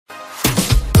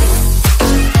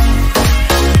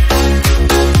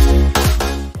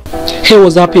Hey,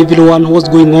 what's up everyone, what's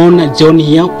going on? John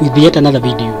here with yet another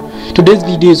video. Today's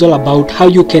video is all about how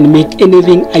you can make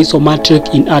anything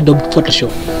isometric in Adobe Photoshop.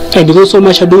 And without so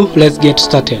much ado, let's get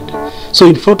started. So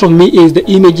in front of me is the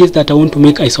images that I want to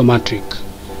make isometric.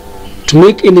 To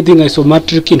make anything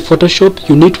isometric in Photoshop,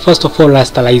 you need first of all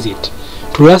rasterize it.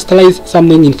 To rasterize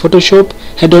something in Photoshop,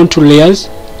 head on to layers,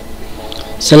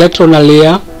 select on a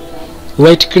layer,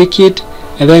 right click it,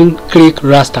 and then click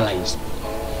rasterize.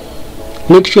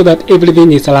 Make sure that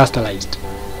everything is rasterized.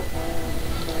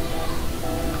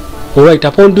 Alright,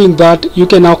 upon doing that, you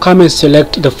can now come and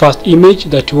select the first image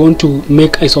that you want to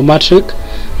make isometric.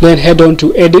 Then head on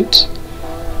to edit,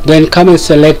 then come and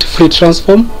select free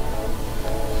transform.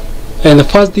 And the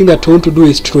first thing that you want to do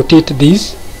is to rotate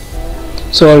this.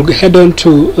 So I'll head on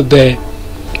to the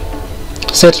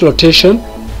set rotation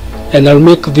and I'll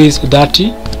make this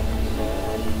 30.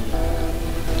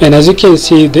 And as you can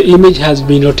see, the image has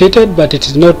been rotated, but it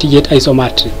is not yet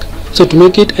isometric. So to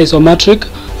make it isometric,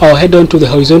 I'll head on to the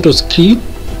horizontal scale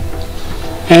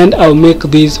and I'll make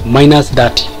this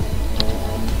 -30.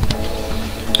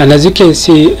 And as you can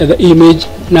see, the image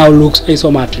now looks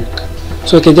isometric.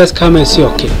 So I can just come and say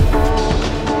OK.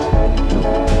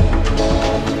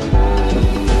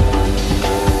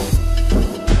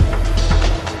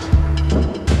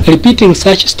 Repeating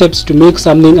such steps to make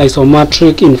something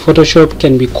isometric in Photoshop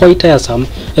can be quite tiresome,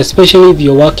 especially if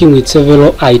you're working with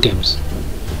several items.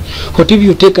 What if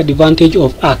you take advantage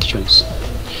of actions?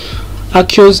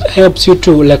 Actions helps you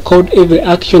to record every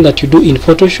action that you do in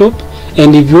Photoshop,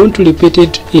 and if you want to repeat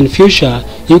it in future,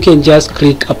 you can just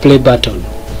click a play button.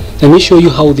 Let me show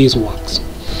you how this works.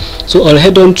 So I'll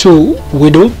head on to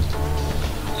window,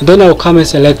 and then I'll come and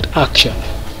select action.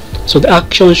 So the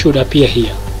action should appear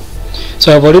here.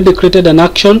 So I've already created an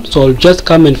action, so I'll just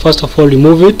come and first of all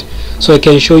remove it so I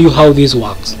can show you how this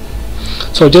works.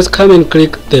 So just come and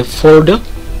click the folder,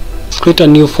 create a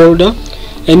new folder,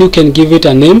 and you can give it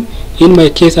a name. In my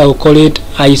case, I will call it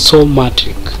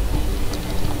isometric.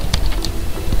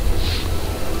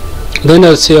 Then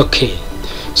I'll say OK.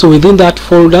 So within that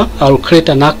folder, I'll create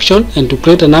an action, and to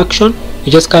create an action,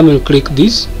 you just come and click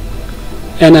this,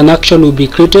 and an action will be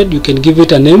created. You can give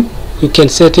it a name, you can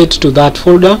set it to that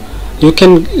folder. You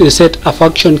can set a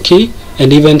function key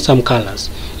and even some colors.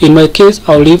 In my case,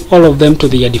 I'll leave all of them to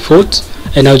their defaults,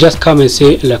 and I'll just come and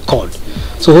say record.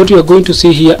 So what you are going to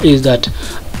see here is that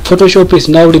Photoshop is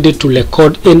now ready to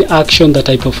record any action that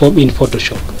I perform in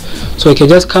Photoshop. So I can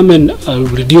just come and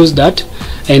reduce that,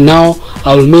 and now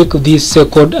I'll make this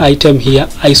second item here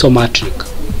isometric.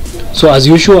 So as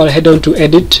usual, I'll head on to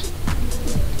edit,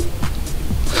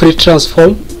 free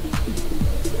transform,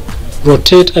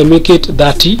 rotate, I make it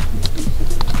 30.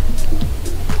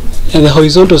 And the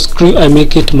horizontal screw, I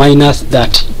make it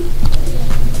 -30.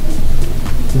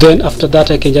 Then after that,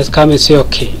 I can just come and say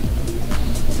OK.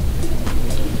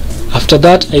 After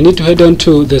that, I need to head on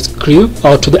to the screw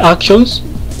or to the actions,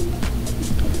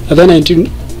 and then I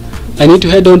need to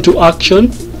head on to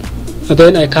action, and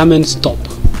then I come and stop.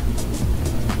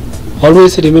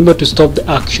 Always remember to stop the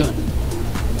action.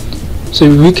 So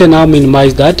we can now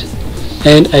minimize that,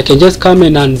 and I can just come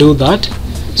and undo that.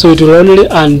 So it will only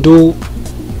undo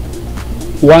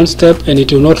one step and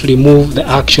it will not remove the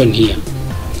action here.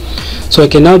 So I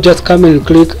can now just come and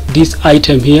click this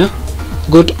item here,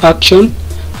 go to action,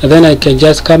 and then I can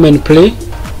just come and play,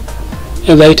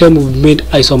 and the item will be made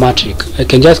isometric. I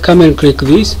can just come and click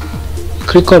this,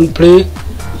 click on play,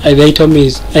 and the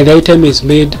item is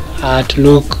made to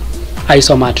look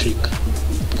isometric.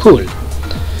 Cool.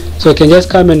 So I can just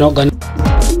come and organize.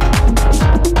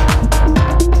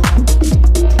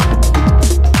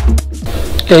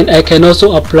 And I can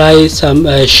also apply some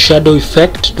shadow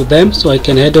effect to them. So I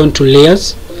can head on to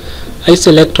layers, I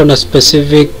select on a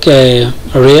specific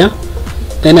area,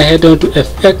 then I head on to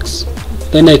effects,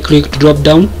 then I click drop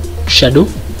down shadow,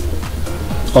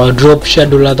 or drop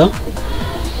shadow rather.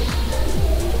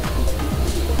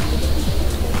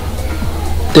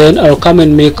 Then I'll come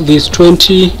and make this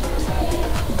 20.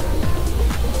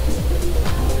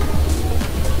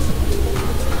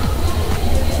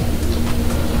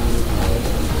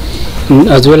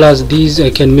 As well as these, I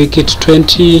can make it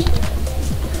 20,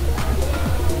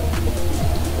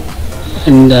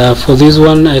 and for this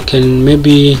one I can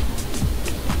maybe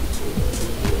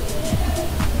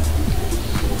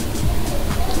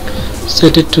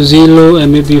set it to 0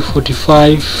 and maybe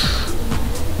 45.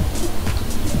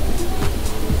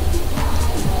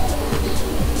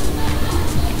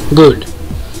 Good.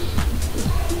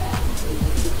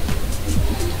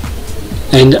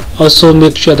 And also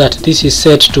make sure that this is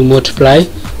set to multiply.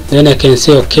 Then I can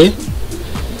say OK.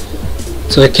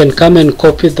 So I can come and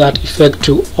copy that effect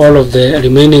to all of the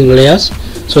remaining layers.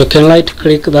 So I can right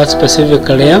click that specific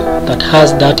layer that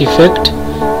has that effect,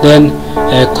 then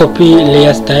copy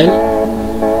layer style,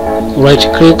 right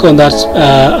click on that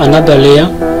another layer,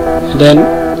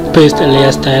 then paste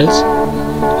layer styles.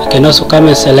 I can also come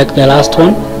and select the last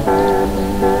one,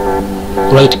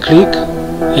 right click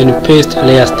and paste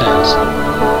layer styles.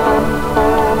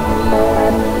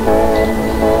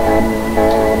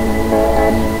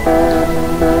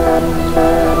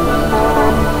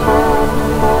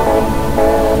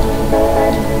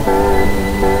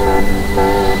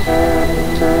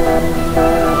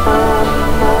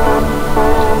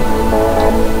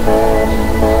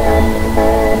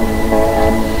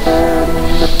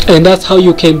 And that's how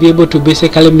you can be able to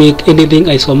basically make anything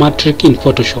isometric in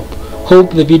Photoshop.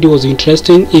 Hope the video was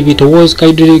interesting. If it was,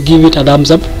 kindly give it a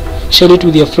thumbs up, share it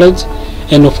with your friends,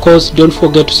 and of course don't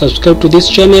forget to subscribe to this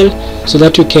channel so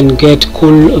that you can get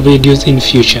cool videos in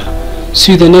future.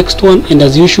 See you the next one, and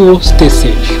as usual, stay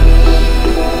safe.